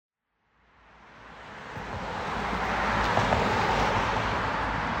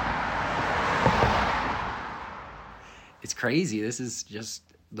crazy. This is just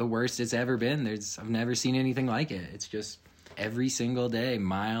the worst it's ever been. I've never seen anything like it. It's just every single day,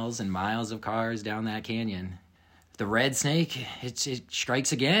 miles and miles of cars down that canyon. The red snake, it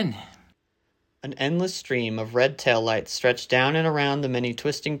strikes again. An endless stream of red taillights stretch down and around the many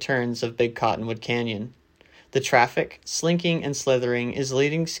twisting turns of Big Cottonwood Canyon. The traffic, slinking and slithering, is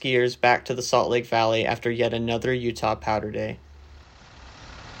leading skiers back to the Salt Lake Valley after yet another Utah powder day.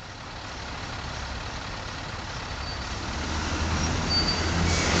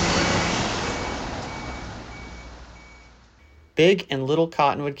 Big and Little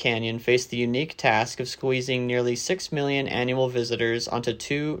Cottonwood Canyon face the unique task of squeezing nearly 6 million annual visitors onto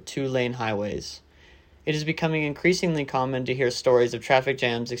two-lane highways. It is becoming increasingly common to hear stories of traffic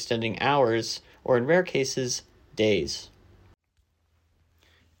jams extending hours, or in rare cases, days.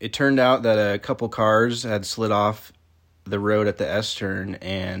 It turned out that a couple cars had slid off the road at the S-turn,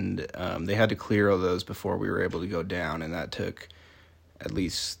 and they had to clear all those before we were able to go down, and that took at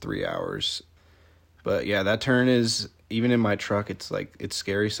least 3 hours. But yeah, that turn is, even in my truck, it's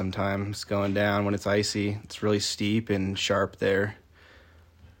scary sometimes going down when it's icy. It's really steep and sharp there.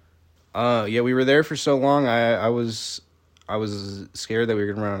 Yeah, we were there for so long. I was scared that we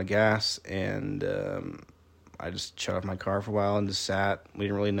were gonna run out of gas, and I just shut off my car for a while and just sat. We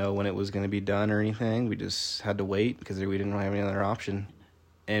didn't really know when it was going to be done or anything. We just had to wait because we didn't have any other option.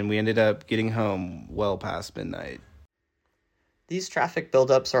 And we ended up getting home well past midnight. These traffic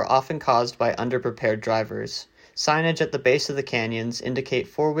buildups are often caused by underprepared drivers. Signage at the base of the canyons indicate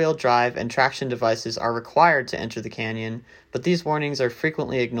four-wheel drive and traction devices are required to enter the canyon, but these warnings are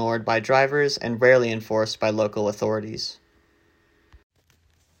frequently ignored by drivers and rarely enforced by local authorities.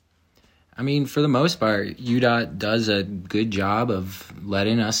 I mean, for the most part, UDOT does a good job of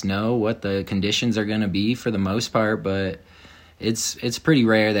letting us know what the conditions are going to be for the most part, but it's pretty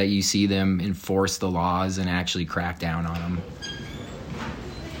rare that you see them enforce the laws and actually crack down on them.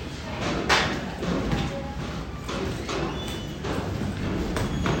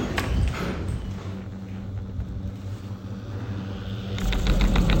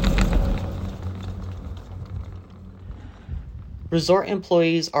 Resort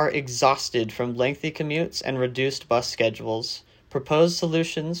employees are exhausted from lengthy commutes and reduced bus schedules. Proposed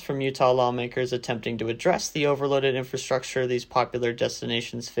solutions from Utah lawmakers attempting to address the overloaded infrastructure these popular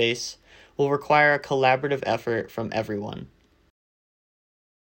destinations face will require a collaborative effort from everyone.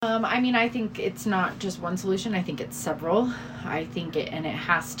 I think it's not just one solution. I think it's several.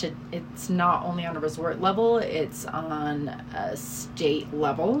 It's not only on a resort level, it's on a state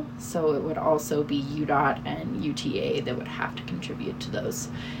level. So it would also be UDOT and UTA that would have to contribute to those,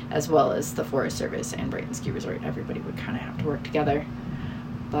 as well as the Forest Service and Brighton Ski Resort. Everybody would kind of have to work together.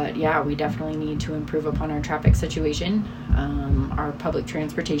 But yeah, we definitely need to improve upon our traffic situation, our public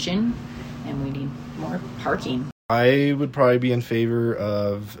transportation, and we need more parking. I would probably be in favor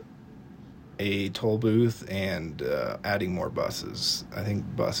of a toll booth and adding more buses. I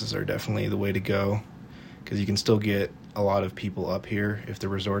think buses are definitely the way to go because you can still get a lot of people up here if the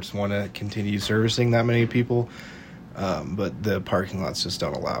resorts want to continue servicing that many people. But the parking lots just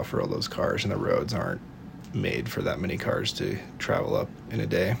don't allow for all those cars, and the roads aren't made for that many cars to travel up in a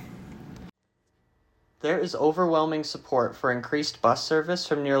day. There is overwhelming support for increased bus service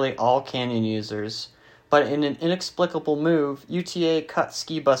from nearly all canyon users. But in an inexplicable move, UTA cut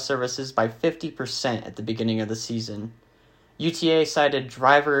ski bus services by 50% at the beginning of the season. UTA cited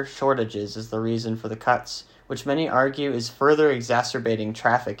driver shortages as the reason for the cuts, which many argue is further exacerbating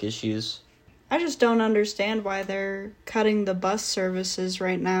traffic issues. I just don't understand why they're cutting the bus services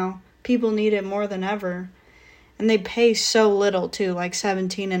right now. People need it more than ever. And they pay so little too, like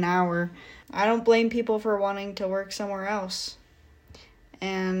 $17 an hour. I don't blame people for wanting to work somewhere else.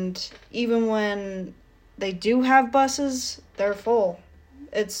 And even when they do have buses, they're full.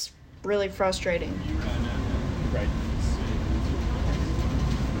 It's really frustrating.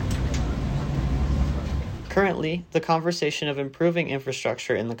 Currently, the conversation of improving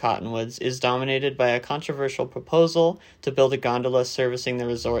infrastructure in the Cottonwoods is dominated by a controversial proposal to build a gondola servicing the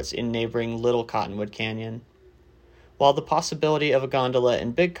resorts in neighboring Little Cottonwood Canyon. While the possibility of a gondola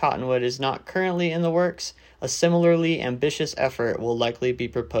in Big Cottonwood is not currently in the works, a similarly ambitious effort will likely be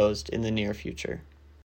proposed in the near future.